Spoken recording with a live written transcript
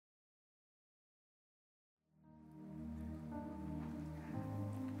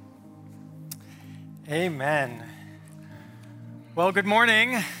Amen. Well, good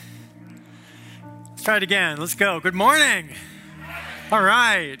morning. Let's try it again. Let's go. Good morning. All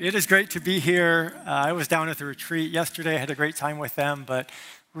right. It is great to be here. I was down at the retreat yesterday. I had a great time with them, but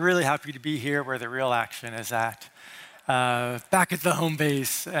really happy to be here where the real action is at. Back at the home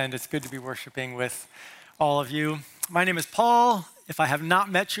base, and it's good to be worshiping with all of you. My name is Paul. If I have not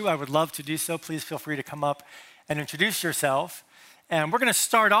met you, I would love to do so. Please feel free to come up and introduce yourself. And we're going to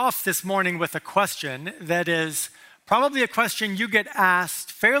start off this morning with a question that is probably a question you get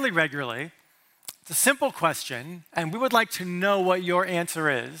asked fairly regularly. It's a simple question, and we would like to know what your answer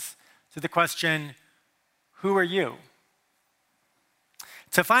is to the question, who are you?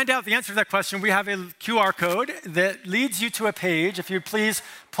 To find out the answer to that question, we have a QR code that leads you to a page. If you please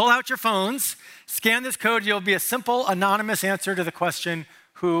pull out your phones, scan this code, you'll be a simple, anonymous answer to the question,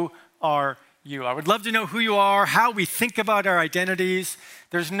 who are you? I would love to know who you are, how we think about our identities.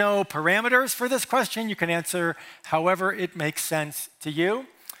 There's no parameters for this question. You can answer however it makes sense to you.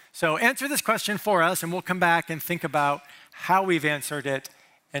 So answer this question for us, and we'll come back and think about how we've answered it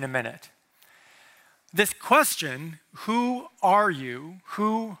in a minute. This question, who are you?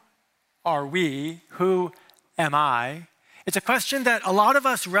 Who are we? Who am I? It's a question that a lot of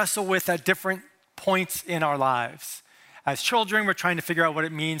us wrestle with at different points in our lives. As children, we're trying to figure out what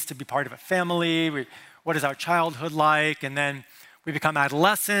it means to be part of a family. What is our childhood like? And then we become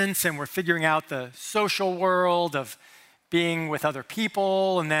adolescents, and we're figuring out the social world of being with other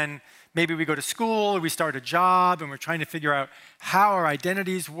people. And then maybe we go to school, or we start a job, and we're trying to figure out how our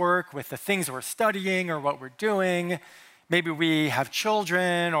identities work with the things we're studying or what we're doing. Maybe we have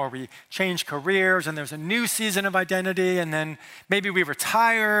children, or we change careers, and there's a new season of identity. And then maybe we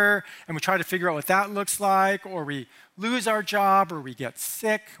retire, and we try to figure out what that looks like, or we lose our job, or we get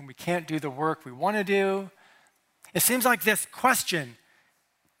sick, and we can't do the work we want to do. It seems like this question,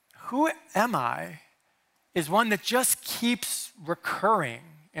 who am I, is one that just keeps recurring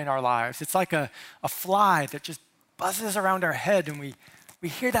in our lives. It's like a fly that just buzzes around our head, and we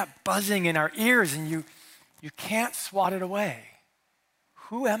hear that buzzing in our ears, and you can't swat it away.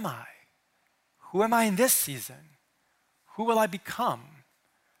 Who am I? Who am I in this season? Who will I become?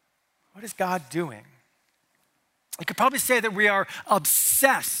 What is God doing? I could probably say that we are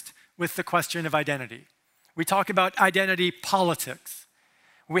obsessed with the question of identity. We talk about identity politics.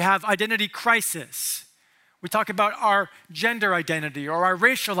 We have identity crisis. We talk about our gender identity or our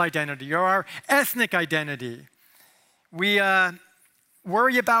racial identity or our ethnic identity. We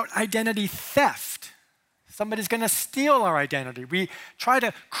worry about identity theft. Somebody's going to steal our identity. We try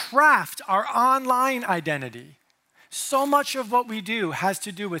to craft our online identity. So much of what we do has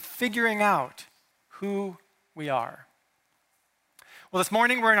to do with figuring out who we are. Well, this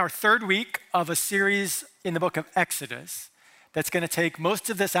morning we're in our third week of a series in the book of Exodus that's going to take most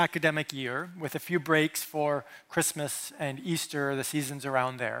of this academic year with a few breaks for Christmas and Easter, the seasons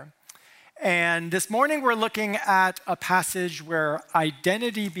around there. And this morning we're looking at a passage where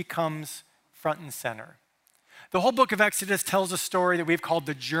identity becomes front and center. The whole book of Exodus tells a story that we've called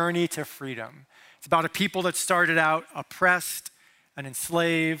the journey to freedom. It's about a people that started out oppressed and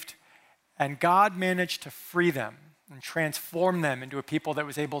enslaved, and God managed to free them and transform them into a people that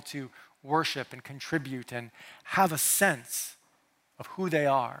was able to worship and contribute and have a sense of who they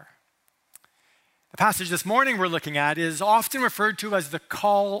are. The passage this morning we're looking at is often referred to as the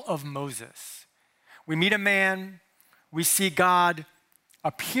call of Moses. We meet a man, we see God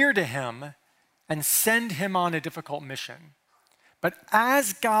appear to him and send him on a difficult mission. But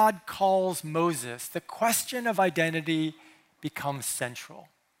as God calls Moses, the question of identity becomes central.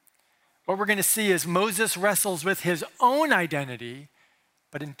 What we're going to see is Moses wrestles with his own identity,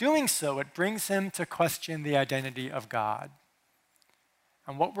 but in doing so, it brings him to question the identity of God.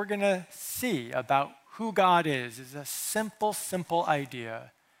 And what we're going to see about who God is a simple, simple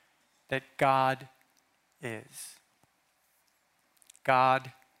idea that God is.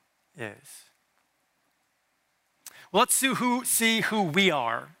 God is. Well, let's see who we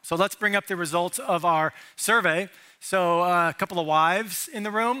are. So let's bring up the results of our survey. So a couple of wives in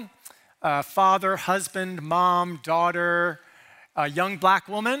the room, father, husband, mom, daughter, a young black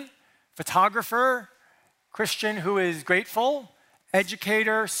woman, photographer, Christian who is grateful,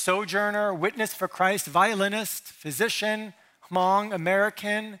 educator, sojourner, witness for Christ, violinist, physician, Hmong,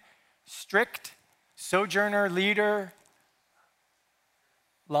 American, strict, sojourner, leader,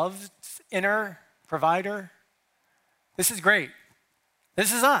 loves, inner, provider. This is great.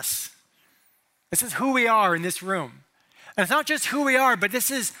 This is us. This is who we are in this room. And it's not just who we are, but this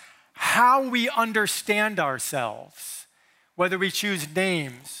is how we understand ourselves, whether we choose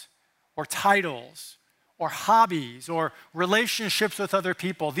names or titles or hobbies or relationships with other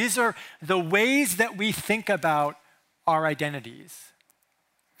people. These are the ways that we think about our identities.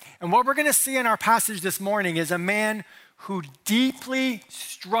 And what we're going to see in our passage this morning is a man who deeply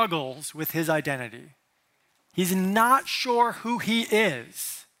struggles with his identity. He's not sure who he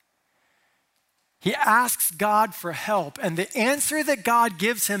is. He asks God for help, and the answer that God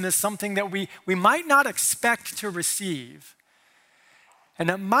gives him is something that we might not expect to receive. And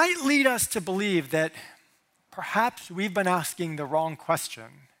it might lead us to believe that perhaps we've been asking the wrong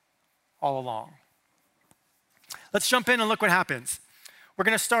question all along. Let's jump in and look what happens. We're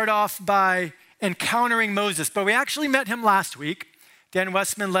going to start off by encountering Moses, but we actually met him last week. Dan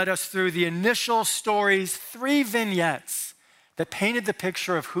Westman led us through the initial story's 3 vignettes that painted the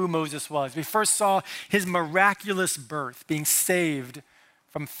picture of who Moses was. We first saw his miraculous birth, being saved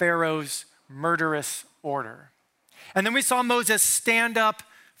from Pharaoh's murderous order. And then we saw Moses stand up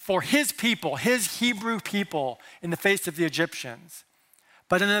for his people, his Hebrew people, in the face of the Egyptians.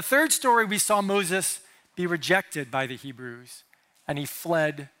 But in the third story, we saw Moses be rejected by the Hebrews, and he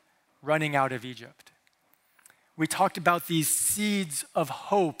fled, running out of Egypt. We talked about these seeds of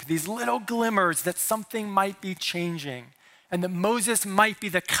hope, these little glimmers that something might be changing, and that Moses might be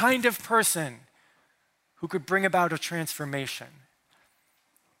the kind of person who could bring about a transformation.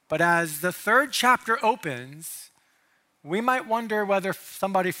 But as the third chapter opens, we might wonder whether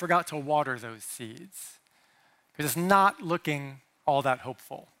somebody forgot to water those seeds, because it's not looking all that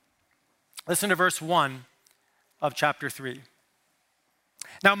hopeful. Listen to verse 1 of chapter 3.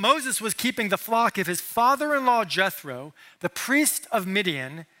 Now Moses was keeping the flock of his father-in-law Jethro, the priest of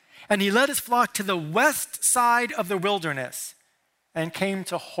Midian, and he led his flock to the west side of the wilderness and came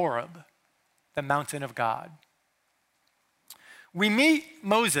to Horeb, the mountain of God. We meet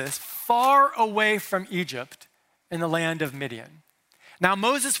Moses far away from Egypt in the land of Midian. Now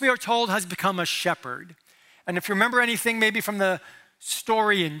Moses, we are told, has become a shepherd. And if you remember anything maybe from the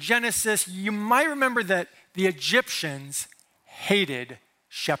story in Genesis, you might remember that the Egyptians hated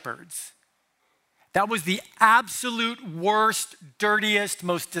shepherds. That was the absolute worst, dirtiest,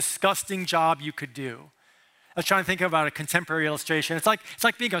 most disgusting job you could do. I was trying to think about a contemporary illustration. It's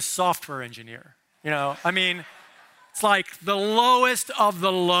like being a software engineer, it's like the lowest of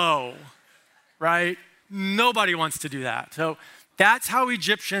the low, right? Nobody wants to do that. So that's how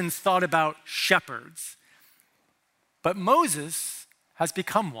Egyptians thought about shepherds. But Moses has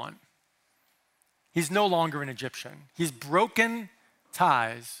become one. He's no longer an Egyptian. He's broken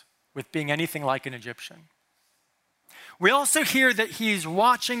ties with being anything like an Egyptian. We also hear that he's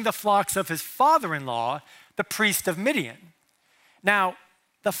watching the flocks of his father-in-law, the priest of Midian. Now,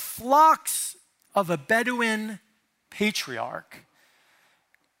 the flocks of a Bedouin patriarch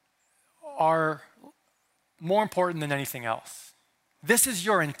are more important than anything else. This is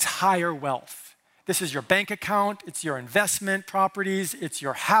your entire wealth. This is your bank account, it's your investment properties, it's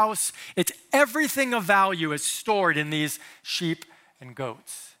your house, it's everything of value is stored in these sheep and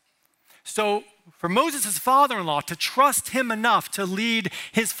goats. So for Moses' father-in-law to trust him enough to lead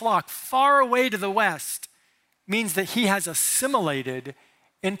his flock far away to the west means that he has assimilated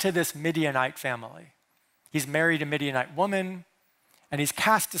into this Midianite family. He's married a Midianite woman, and he's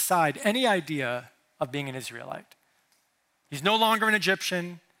cast aside any idea of being an Israelite. He's no longer an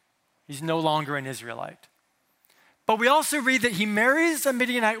Egyptian. He's no longer an Israelite. But we also read that he marries a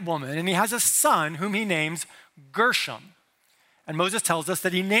Midianite woman, and he has a son whom he names Gershom. And Moses tells us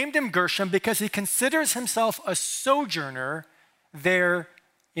that he named him Gershom because he considers himself a sojourner there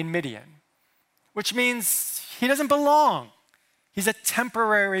in Midian, which means he doesn't belong. He's a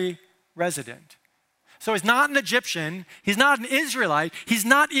temporary resident. So he's not an Egyptian, he's not an Israelite, he's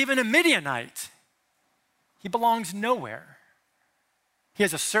not even a Midianite. He belongs nowhere. He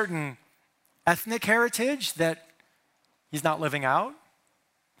has a certain ethnic heritage that he's not living out.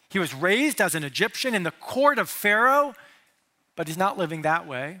 He was raised as an Egyptian in the court of Pharaoh, but he's not living that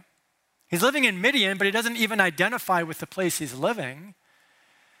way. He's living in Midian, but he doesn't even identify with the place he's living.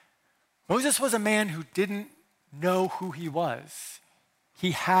 Moses was a man who didn't know who he was.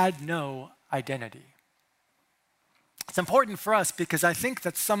 He had no identity. It's important for us because I think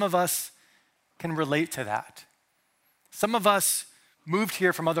that some of us can relate to that. Some of us moved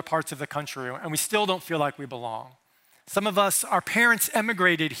here from other parts of the country and we still don't feel like we belong. Some of us, our parents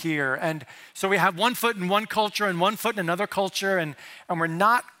emigrated here, and so we have one foot in one culture and one foot in another culture, and we're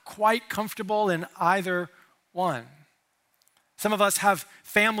not quite comfortable in either one. Some of us have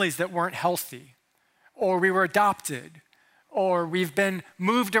families that weren't healthy, or we were adopted, or we've been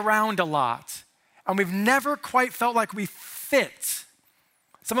moved around a lot, and we've never quite felt like we fit.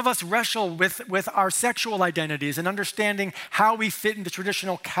 Some of us wrestle with our sexual identities and understanding how we fit into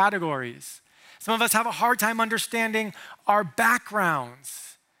traditional categories. Some of us have a hard time understanding our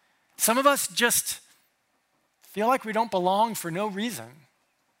backgrounds. Some of us just feel like we don't belong for no reason.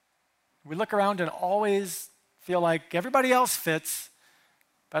 We look around and always feel like everybody else fits,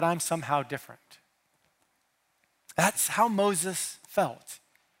 but I'm somehow different. That's how Moses felt.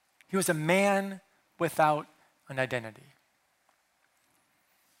 He was a man without an identity.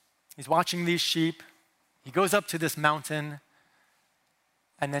 He's watching these sheep. He goes up to this mountain,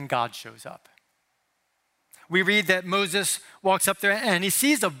 and then God shows up. We read that Moses walks up there and he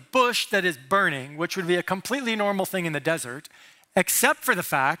sees a bush that is burning, which would be a completely normal thing in the desert, except for the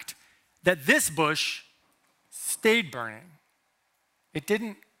fact that this bush stayed burning. It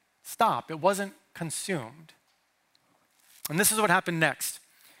didn't stop. It wasn't consumed. And this is what happened next.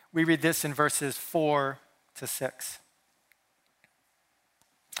 We read this in verses 4 to 6.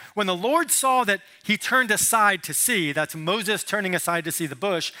 When the Lord saw that he turned aside to see, that's Moses turning aside to see the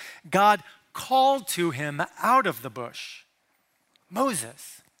bush, God called to him out of the bush,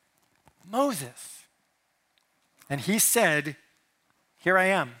 Moses, Moses. And he said, here I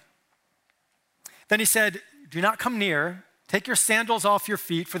am. Then he said, do not come near. Take your sandals off your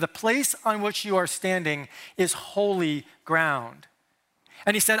feet, for the place on which you are standing is holy ground.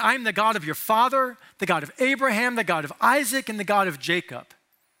 And he said, I am the God of your father, the God of Abraham, the God of Isaac, and the God of Jacob.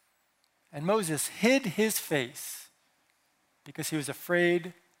 And Moses hid his face because he was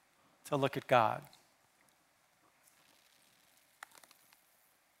afraid to look at God.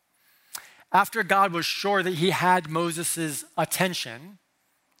 After God was sure that he had Moses' attention,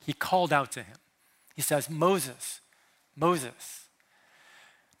 he called out to him. He says, Moses, Moses.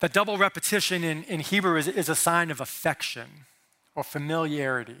 The double repetition in Hebrew is a sign of affection or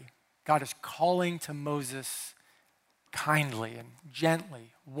familiarity. God is calling to Moses kindly and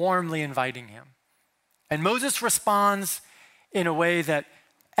gently, warmly inviting him. And Moses responds in a way that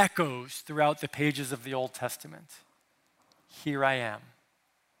echoes throughout the pages of the Old Testament. Here I am.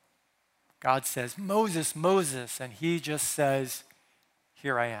 God says, Moses, Moses, and he just says,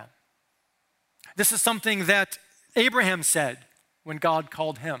 here I am. This is something that Abraham said when God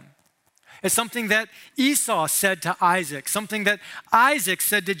called him. It's something that Esau said to Isaac, something that Isaac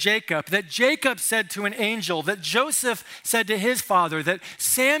said to Jacob, that Jacob said to an angel, that Joseph said to his father, that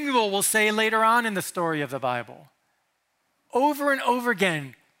Samuel will say later on in the story of the Bible. Over and over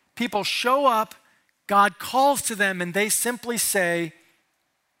again, people show up, God calls to them, and they simply say,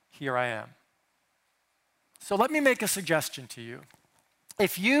 here I am. So let me make a suggestion to you.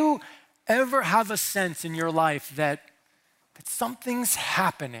 If you ever have a sense in your life that something's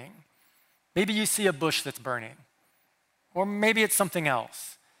happening, maybe you see a bush that's burning, or maybe it's something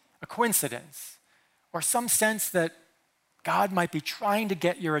else, a coincidence, or some sense that God might be trying to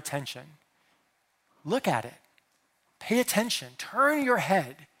get your attention, look at it, pay attention, turn your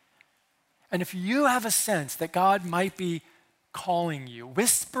head. And if you have a sense that God might be calling you,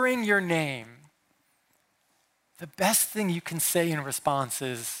 whispering your name, the best thing you can say in response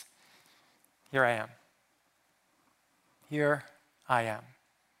is, here I am. Here I am.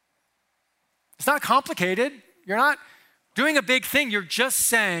 It's not complicated. You're not doing a big thing. You're just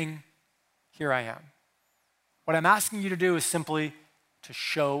saying, here I am. What I'm asking you to do is simply to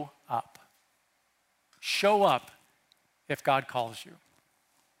show up. Show up if God calls you.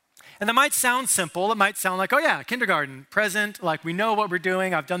 And that might sound simple. It might sound like, oh yeah, kindergarten, present, like we know what we're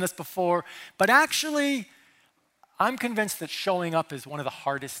doing. I've done this before. But actually, I'm convinced that showing up is one of the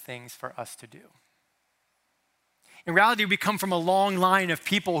hardest things for us to do. In reality, we come from a long line of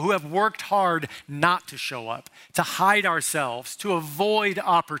people who have worked hard not to show up, to hide ourselves, to avoid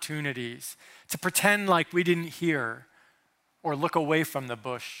opportunities, to pretend like we didn't hear or look away from the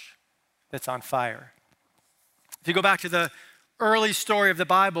bush that's on fire. If you go back to the early story of the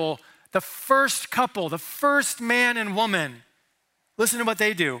Bible, the first couple, the first man and woman, listen to what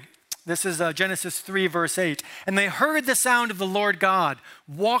they do. This is Genesis 3, verse 8. And they heard the sound of the Lord God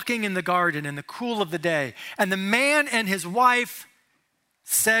walking in the garden in the cool of the day. And the man and his wife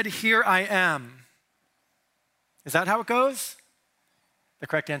said, here I am. Is that how it goes? The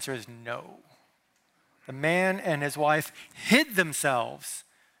correct answer is no. The man and his wife hid themselves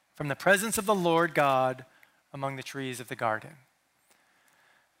from the presence of the Lord God among the trees of the garden.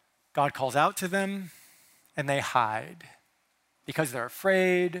 God calls out to them and they hide because they're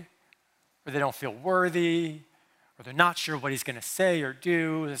afraid, or they don't feel worthy, or they're not sure what he's going to say or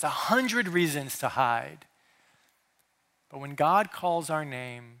do. There's 100 reasons to hide. But when God calls our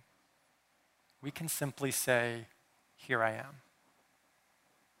name, we can simply say, here I am.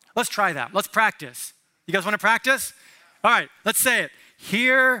 Let's try that. Let's practice. You guys want to practice? All right, let's say it.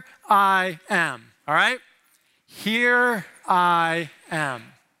 Here I am. All right? Here I am.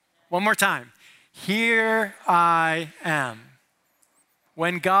 One more time. Here I am.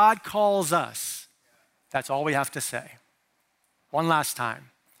 When God calls us, that's all we have to say. One last time.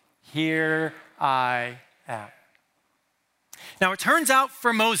 Here I am. Now, it turns out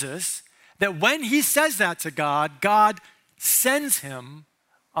for Moses that when he says that to God, God sends him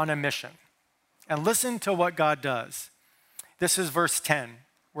on a mission. And listen to what God does. This is verse 10,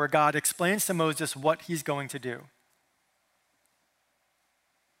 where God explains to Moses what he's going to do.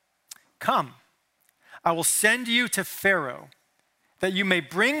 Come, I will send you to Pharaoh, that you may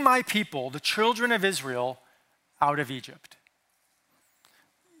bring my people, the children of Israel, out of Egypt.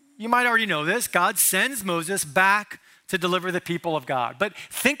 You might already know this. God sends Moses back to deliver the people of God. But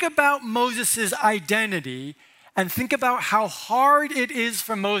think about Moses' identity and think about how hard it is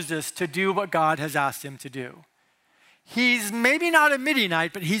for Moses to do what God has asked him to do. He's maybe not a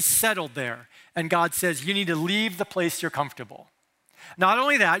Midianite, but he's settled there. And God says, you need to leave the place you're comfortable. Not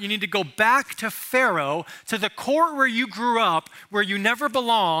only that, you need to go back to Pharaoh, to the court where you grew up, where you never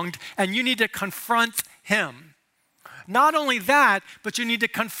belonged, and you need to confront him. Not only that, but you need to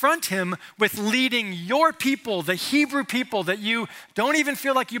confront him with leading your people, the Hebrew people that you don't even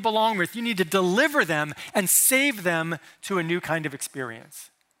feel like you belong with. You need to deliver them and save them to a new kind of experience.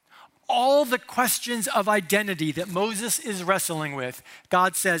 All the questions of identity that Moses is wrestling with,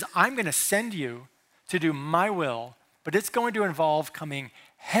 God says, I'm going to send you to do my will, but it's going to involve coming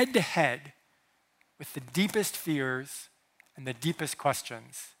head to head with the deepest fears and the deepest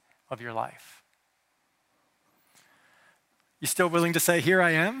questions of your life. You still willing to say, here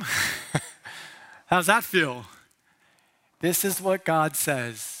I am? How's that feel? This is what God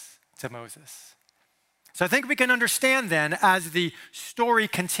says to Moses. So I think we can understand then, as the story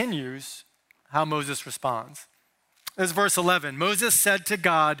continues, how Moses responds. This is verse 11. Moses said to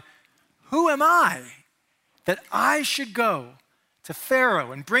God, who am I that I should go to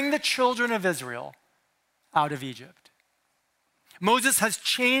Pharaoh and bring the children of Israel out of Egypt? Moses has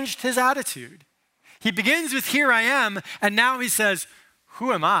changed his attitude. He begins with, here I am, and now he says,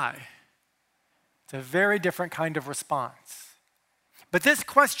 who am I? It's a very different kind of response. But this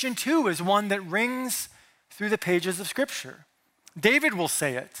question, too, is one that rings through the pages of Scripture. David will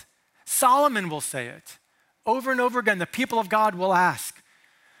say it. Solomon will say it. Over and over again, the people of God will ask,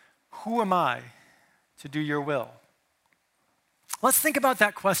 who am I to do your will? Let's think about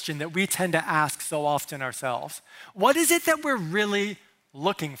that question that we tend to ask so often ourselves. What is it that we're really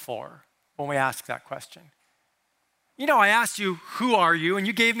looking for when we ask that question? You know, I asked you, who are you? And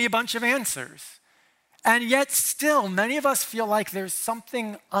you gave me a bunch of answers. And yet still, many of us feel like there's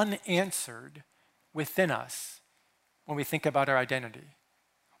something unanswered within us when we think about our identity.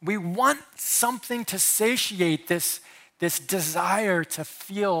 We want something to satiate this desire to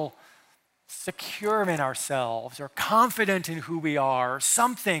feel secure in ourselves or confident in who we are or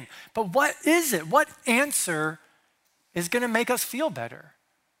something. But what is it? What answer is going to make us feel better?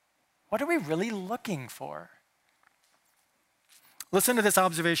 What are we really looking for? Listen to this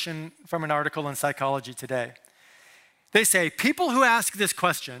observation from an article in Psychology Today. They say, people who ask this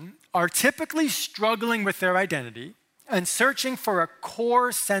question are typically struggling with their identity and searching for a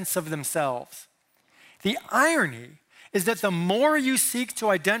core sense of themselves. The irony is that the more you seek to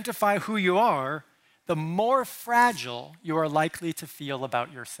identify who you are, the more fragile you are likely to feel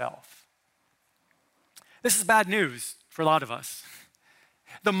about yourself. This is bad news for a lot of us.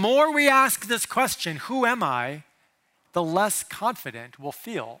 The more we ask this question, who am I, the less confident we'll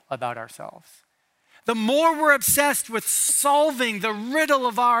feel about ourselves. The more we're obsessed with solving the riddle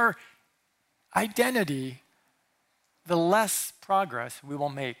of our identity, the less progress we will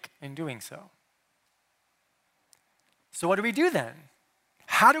make in doing so. So what do we do then?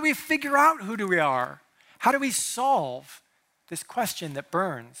 How do we figure out who we are? How do we solve this question that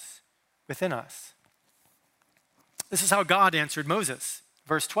burns within us? This is how God answered Moses.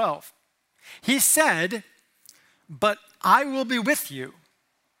 Verse 12. He said, but I will be with you,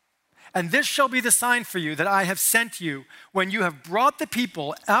 and this shall be the sign for you that I have sent you. When you have brought the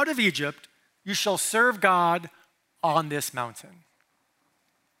people out of Egypt, you shall serve God on this mountain.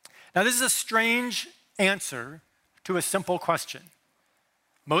 Now, this is a strange answer to a simple question.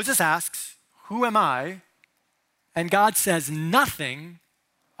 Moses asks, who am I? And God says nothing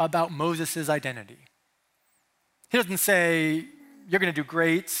about Moses' identity. He doesn't say, you're going to do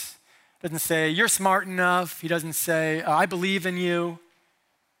great. He doesn't say, you're smart enough. He doesn't say, I believe in you.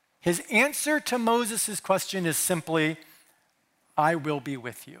 His answer to Moses' question is simply, I will be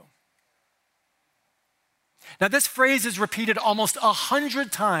with you. Now, this phrase is repeated almost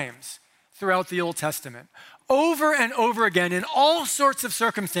 100 times throughout the Old Testament. Over and over again, in all sorts of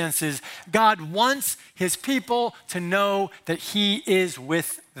circumstances, God wants his people to know that he is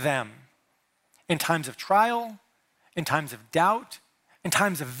with them. in times of trial, in times of doubt, in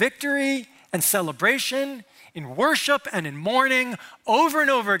times of victory and celebration, in worship and in mourning, over and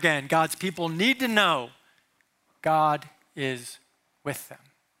over again, God's people need to know God is with them.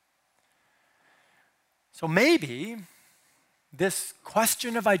 So maybe this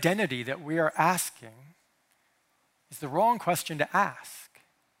question of identity that we are asking is the wrong question to ask.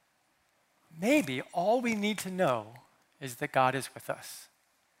 Maybe all we need to know is that God is with us.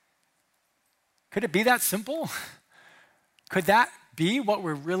 Could it be that simple? Could that be what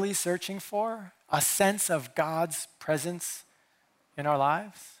we're really searching for? A sense of God's presence in our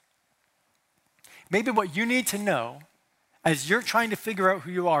lives? Maybe what you need to know as you're trying to figure out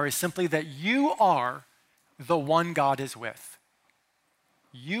who you are is simply that you are the one God is with.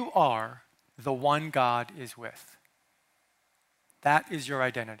 You are the one God is with. That is your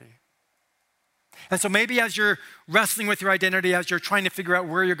identity. And so maybe as you're wrestling with your identity, as you're trying to figure out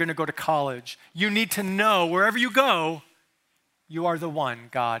where you're going to go to college, you need to know wherever you go, you are the one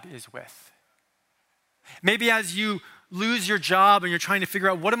God is with. Maybe as you lose your job and you're trying to figure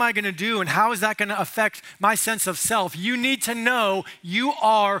out what am I going to do and how is that going to affect my sense of self, you need to know you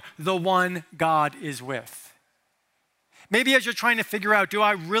are the one God is with. Maybe as you're trying to figure out, do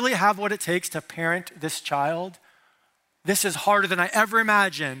I really have what it takes to parent this child? This is harder than I ever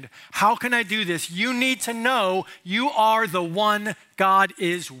imagined. How can I do this? You need to know you are the one God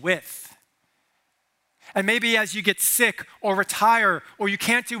is with. And maybe as you get sick or retire or you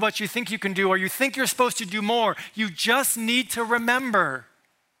can't do what you think you can do or you think you're supposed to do more, you just need to remember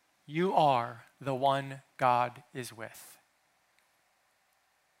you are the one God is with.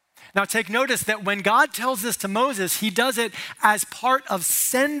 Now take notice that when God tells this to Moses, he does it as part of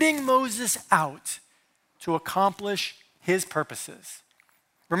sending Moses out to accomplish his purposes.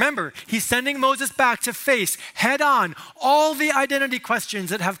 Remember, he's sending Moses back to face head on all the identity questions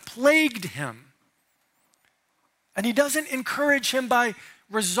that have plagued him. And he doesn't encourage him by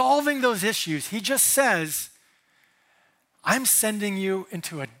resolving those issues. He just says, I'm sending you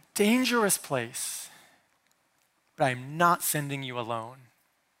into a dangerous place, but I'm not sending you alone.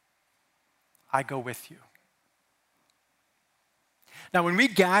 I go with you. Now, when we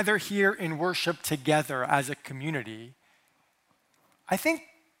gather here in worship together as a community, I think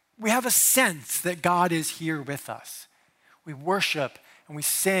we have a sense that God is here with us. We worship and we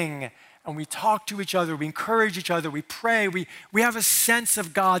sing and we talk to each other, we encourage each other, we pray, we have a sense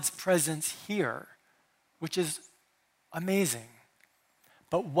of God's presence here, which is amazing.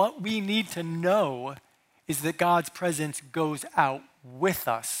 But what we need to know is that God's presence goes out with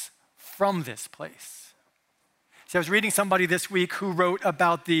us from this place. See, I was reading somebody this week who wrote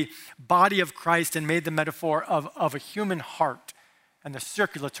about the body of Christ and made the metaphor of a human heart and the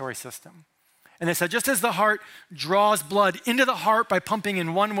circulatory system. And they said, just as the heart draws blood into the heart by pumping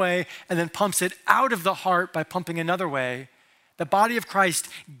in one way and then pumps it out of the heart by pumping another way, the body of Christ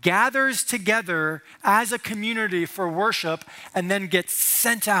gathers together as a community for worship and then gets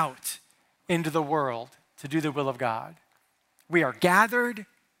sent out into the world to do the will of God. We are gathered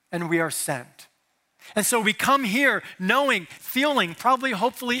and we are sent. And so we come here knowing, feeling, probably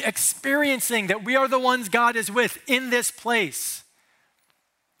hopefully experiencing that we are the ones God is with in this place.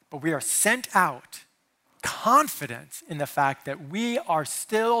 But we are sent out confident in the fact that we are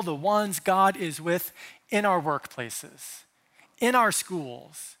still the ones God is with in our workplaces, in our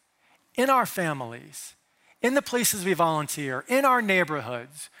schools, in our families, in the places we volunteer, in our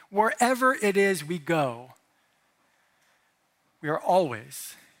neighborhoods, wherever it is we go. We are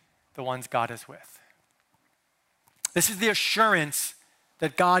always the ones God is with. This is the assurance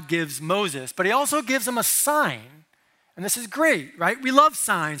that God gives Moses, but he also gives him a sign. And this is great, right? We love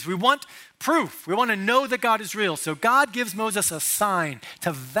signs. We want proof. We want to know that God is real. So God gives Moses a sign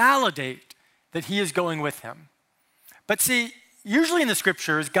to validate that he is going with him. But see, usually in the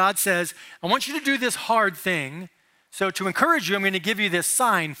scriptures, God says, I want you to do this hard thing. So to encourage you, I'm going to give you this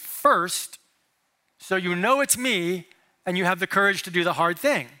sign first so you know it's me and you have the courage to do the hard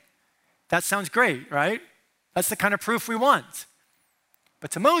thing. That sounds great, right? That's the kind of proof we want.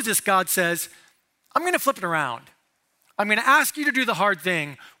 But to Moses, God says, I'm going to flip it around. I'm going to ask you to do the hard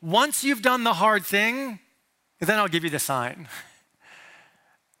thing. Once you've done the hard thing, then I'll give you the sign.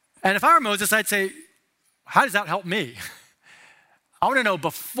 And if I were Moses, I'd say, how does that help me? I want to know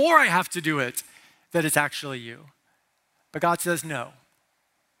before I have to do it that it's actually you. But God says, no.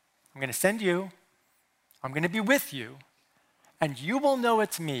 I'm going to send you. I'm going to be with you. And you will know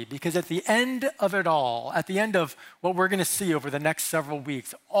it's me because at the end of it all, at the end of what we're going to see over the next several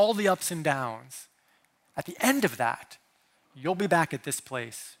weeks, all the ups and downs, at the end of that, you'll be back at this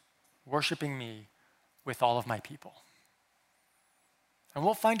place worshiping me with all of my people. And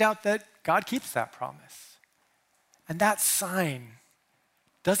we'll find out that God keeps that promise. And that sign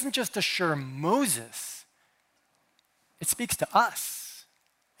doesn't just assure Moses, it speaks to us.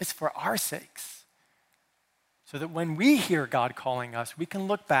 It's for our sakes. So that when we hear God calling us, we can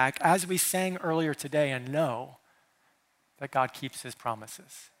look back, as we sang earlier today, and know that God keeps his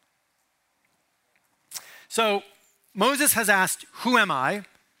promises. So Moses has asked, "Who am I?"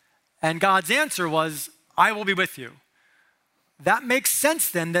 And God's answer was, "I will be with you." That makes sense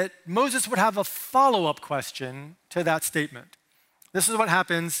then that Moses would have a follow-up question to that statement. This is what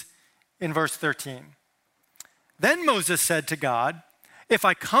happens in verse 13. Then Moses said to God, "If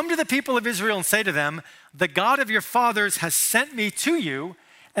I come to the people of Israel and say to them, 'The God of your fathers has sent me to you,'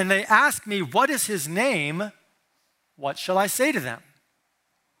 and they ask me, 'What is his name?' what shall I say to them?"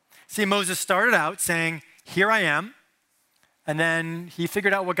 See, Moses started out saying, "Here I am." And then he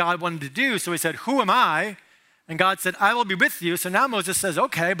figured out what God wanted to do. So he said, "Who am I?" And God said, "I will be with you." So now Moses says,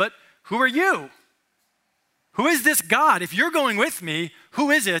 "Okay, but who are you? Who is this God? If you're going with me,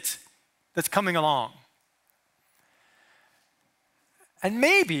 who is it that's coming along?" And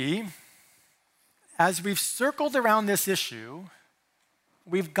maybe, as we've circled around this issue,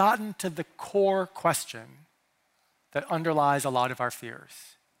 we've gotten to the core question that underlies a lot of our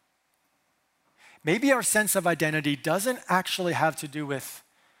fears. Maybe our sense of identity doesn't actually have to do with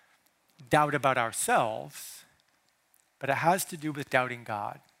doubt about ourselves, but it has to do with doubting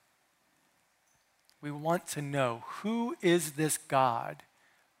God. We want to know, who is this God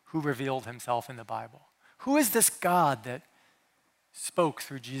who revealed himself in the Bible? Who is this God that spoke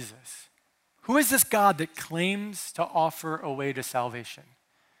through Jesus? Who is this God that claims to offer a way to salvation?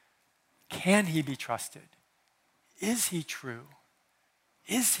 Can he be trusted? Is he true?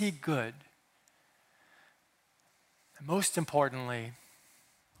 Is he good? And most importantly,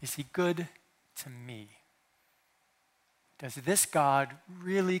 is he good to me? Does this God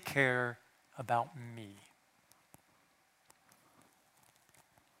really care about me?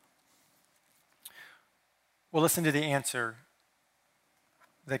 Well, listen to the answer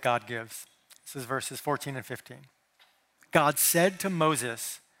that God gives. This is verses 14 and 15. God said to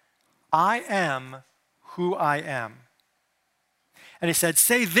Moses, "I am who I am." And he said,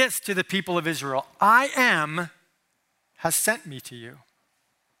 "Say this to the people of Israel, 'I am has sent me to you.'"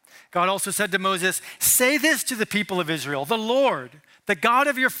 God also said to Moses, "Say this to the people of Israel, 'The Lord, the God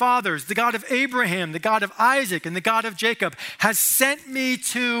of your fathers, the God of Abraham, the God of Isaac, and the God of Jacob, has sent me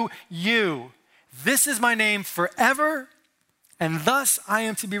to you. This is my name forever, and thus I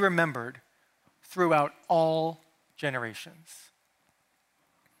am to be remembered throughout all generations."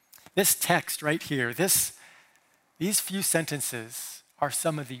 This text right here, these few sentences are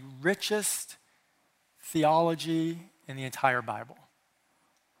some of the richest theology in the entire Bible.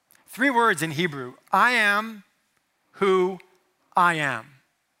 3 words in Hebrew: I am who I am.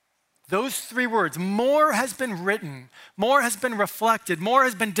 Those 3 words, more has been written, more has been reflected, more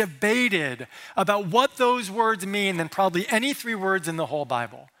has been debated about what those words mean than probably any 3 words in the whole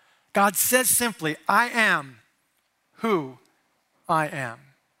Bible. God says simply, "I am who I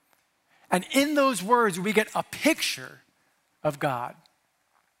am." And in those words, we get a picture of God.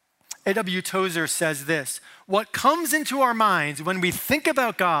 A.W. Tozer says this: "What comes into our minds when we think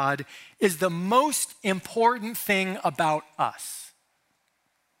about God is the most important thing about us."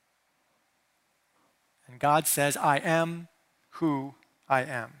 And God says, "I am who I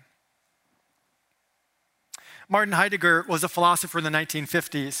am." Martin Heidegger was a philosopher in the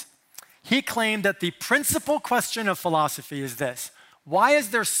 1950s. He claimed that the principal question of philosophy is this: why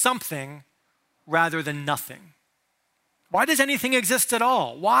is there something rather than nothing? Why does anything exist at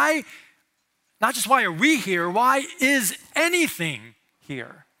all? Why, not just why are we here, why is anything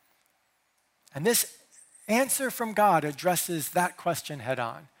here? And this answer from God addresses that question head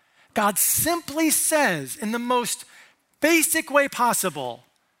on. God simply says, in the most basic way possible,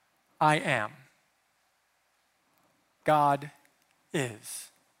 "I am." God is.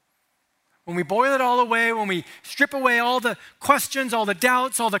 When we boil it all away, when we strip away all the questions, all the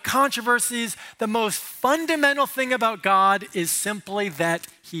doubts, all the controversies, the most fundamental thing about God is simply that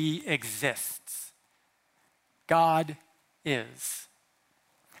he exists. God is.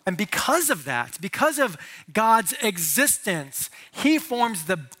 And because of that, because of God's existence, he forms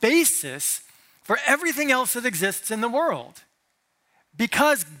the basis for everything else that exists in the world.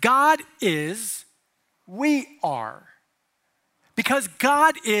 Because God is, we are. Because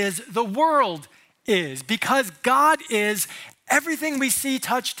God is, the world is. Because God is, everything we see,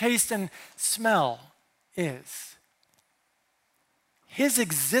 touch, taste, and smell is. His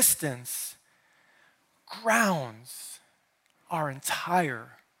existence grounds our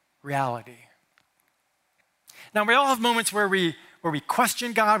entire reality. Now, we all have moments where we where we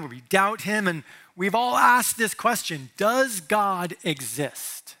question God, where we doubt him, and we've all asked this question, does God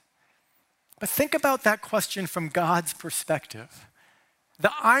exist? But think about that question from God's perspective.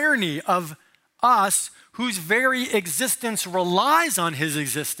 The irony of us, whose very existence relies on his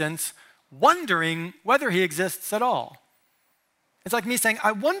existence, wondering whether he exists at all. It's like me saying,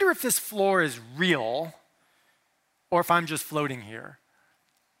 I wonder if this floor is real or if I'm just floating here.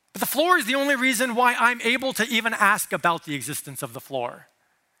 But the floor is the only reason why I'm able to even ask about the existence of the floor.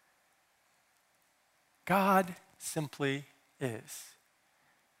 God simply is.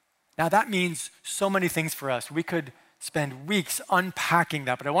 Now that means so many things for us. We could spend weeks unpacking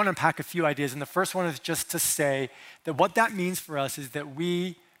that, but I want to unpack a few ideas. And the first one is just to say that what that means for us is that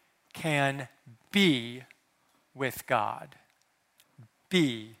we can be with God.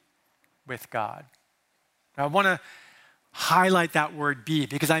 Be with God. Now I want to highlight that word be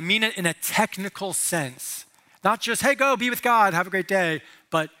because I mean it in a technical sense. Not just, hey, go be with God, have a great day,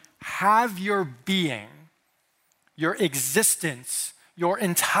 but have your being, your existence, your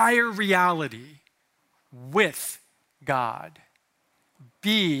entire reality with God.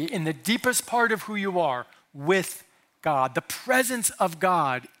 Be in the deepest part of who you are with God. The presence of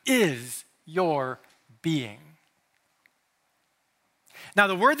God is your being. Now,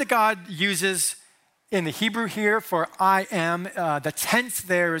 the word that God uses in the Hebrew here for I am, the tense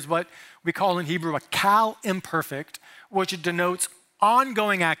there is what we call in Hebrew a kal imperfect, which denotes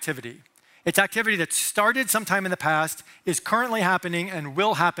ongoing activity. It's activity that started sometime in the past, is currently happening, and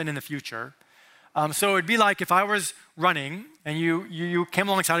will happen in the future. So it would be like if I was running and you came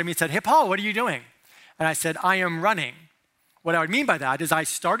alongside of me and said, hey, Paul, what are you doing? And I said, I am running. What I would mean by that is I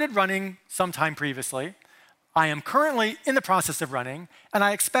started running sometime previously. I am currently in the process of running, and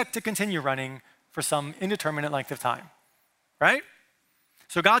I expect to continue running for some indeterminate length of time, right?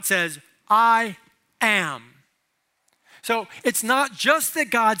 So God says, I am. So it's not just that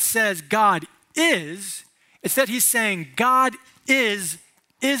God says God is, it's that he's saying God is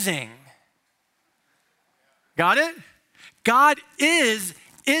ising. Got it? God is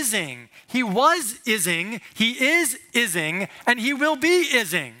ising. He was ising, he is ising, and he will be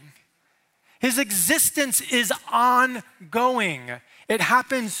ising. His existence is ongoing. It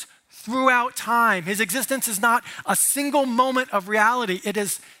happens throughout time. His existence is not a single moment of reality. It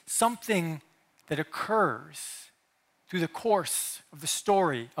is something that occurs through the course of the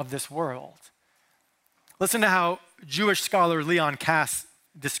story of this world. Listen to how Jewish scholar Leon Kass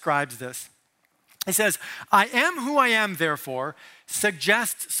describes this. He says, I am who I am, therefore,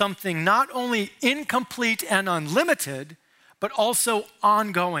 suggests something not only incomplete and unlimited, but also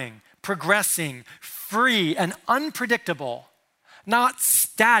ongoing, progressing, free, and unpredictable, not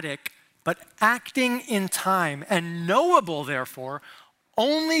static, but acting in time, and knowable, therefore,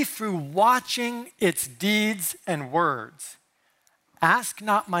 only through watching its deeds and words. Ask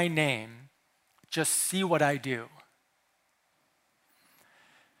not my name, just see what I do.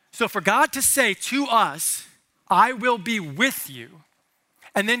 So for God to say to us, I will be with you,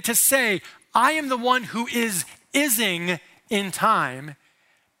 and then to say, I am the one who is ising in time,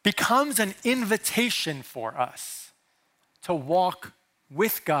 becomes an invitation for us to walk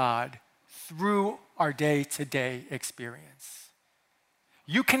with God through our day-to-day experience.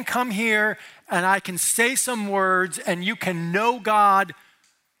 You can come here and I can say some words and you can know God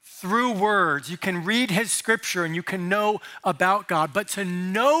through words. You can read his scripture and you can know about God. But to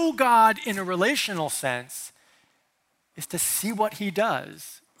know God in a relational sense is to see what he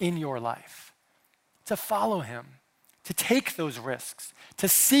does in your life, to follow him, to take those risks, to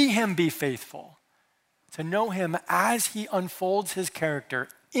see him be faithful, to know him as he unfolds his character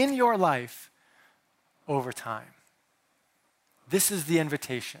in your life over time. This is the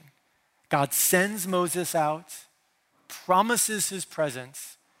invitation. God sends Moses out, promises his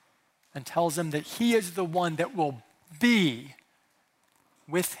presence, and tells him that he is the one that will be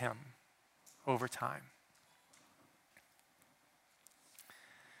with him over time.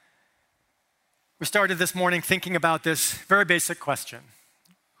 We started this morning thinking about this very basic question.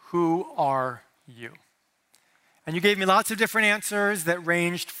 Who are you? And you gave me lots of different answers that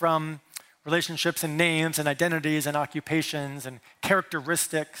ranged from relationships and names and identities and occupations and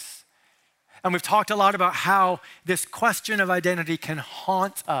characteristics. And we've talked a lot about how this question of identity can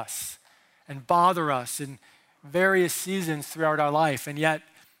haunt us and bother us in various seasons throughout our life. And yet,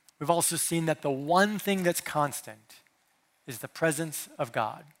 we've also seen that the one thing that's constant is the presence of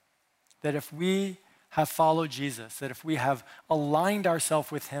God. That if we have followed Jesus, that if we have aligned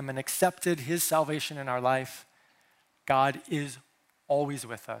ourselves with him and accepted his salvation in our life, God is always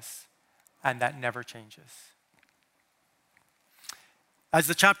with us, and that never changes. As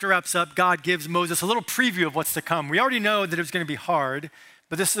the chapter wraps up, God gives Moses a little preview of what's to come. We already know that it was going to be hard,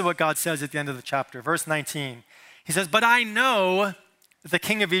 but this is what God says at the end of the chapter. Verse 19, he says, "But I know that the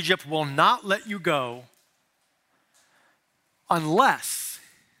king of Egypt will not let you go unless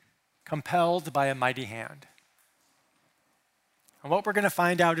compelled by a mighty hand." And what we're going to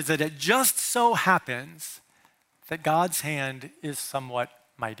find out is that it just so happens that God's hand is somewhat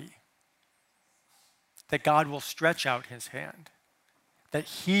mighty. That God will stretch out his hand. That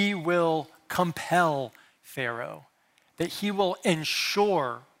he will compel Pharaoh. That he will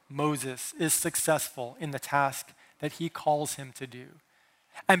ensure Moses is successful in the task that he calls him to do.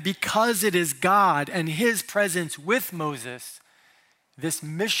 And because it is God and his presence with Moses, this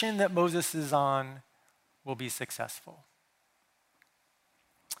mission that Moses is on will be successful.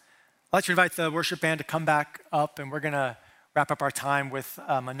 I'd like to invite the worship band to come back up, and we're going to wrap up our time with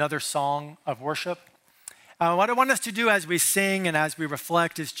another song of worship. What I want us to do as we sing and as we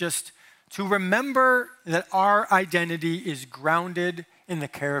reflect is just to remember that our identity is grounded in the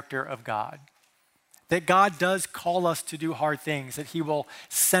character of God. That God does call us to do hard things, that he will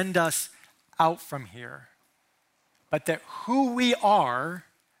send us out from here. But that who we are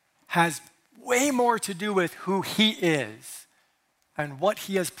has way more to do with who he is and what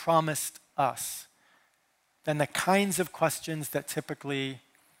he has promised us than the kinds of questions that typically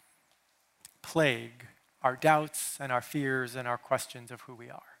plague our doubts and our fears and our questions of who we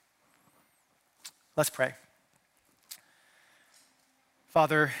are. Let's pray.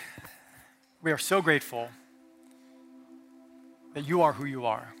 Father, we are so grateful that you are who you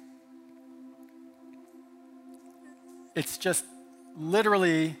are. It's just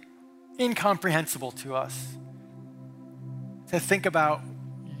literally incomprehensible to us to think about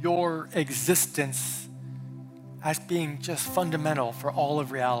your existence as being just fundamental for all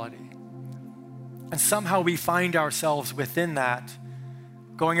of reality. And somehow we find ourselves within that,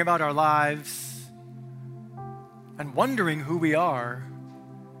 going about our lives and wondering who we are.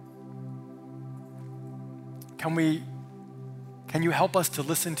 Can you help us to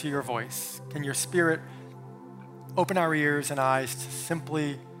listen to your voice? Can your Spirit open our ears and eyes to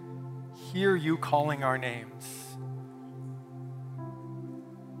simply hear you calling our names?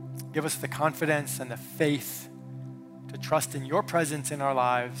 Give us the confidence and the faith to trust in your presence in our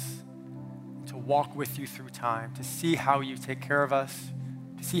lives, to walk with you through time, to see how you take care of us,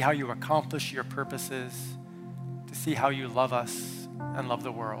 to see how you accomplish your purposes, to see how you love us and love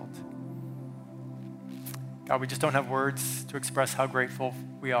the world. God, we just don't have words to express how grateful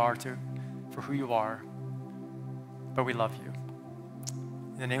we are for who you are, but we love you.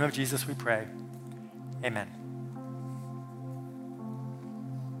 In the name of Jesus we pray, amen.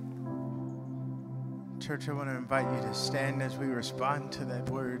 Church, I want to invite you to stand as we respond to that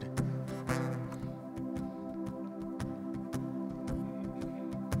word.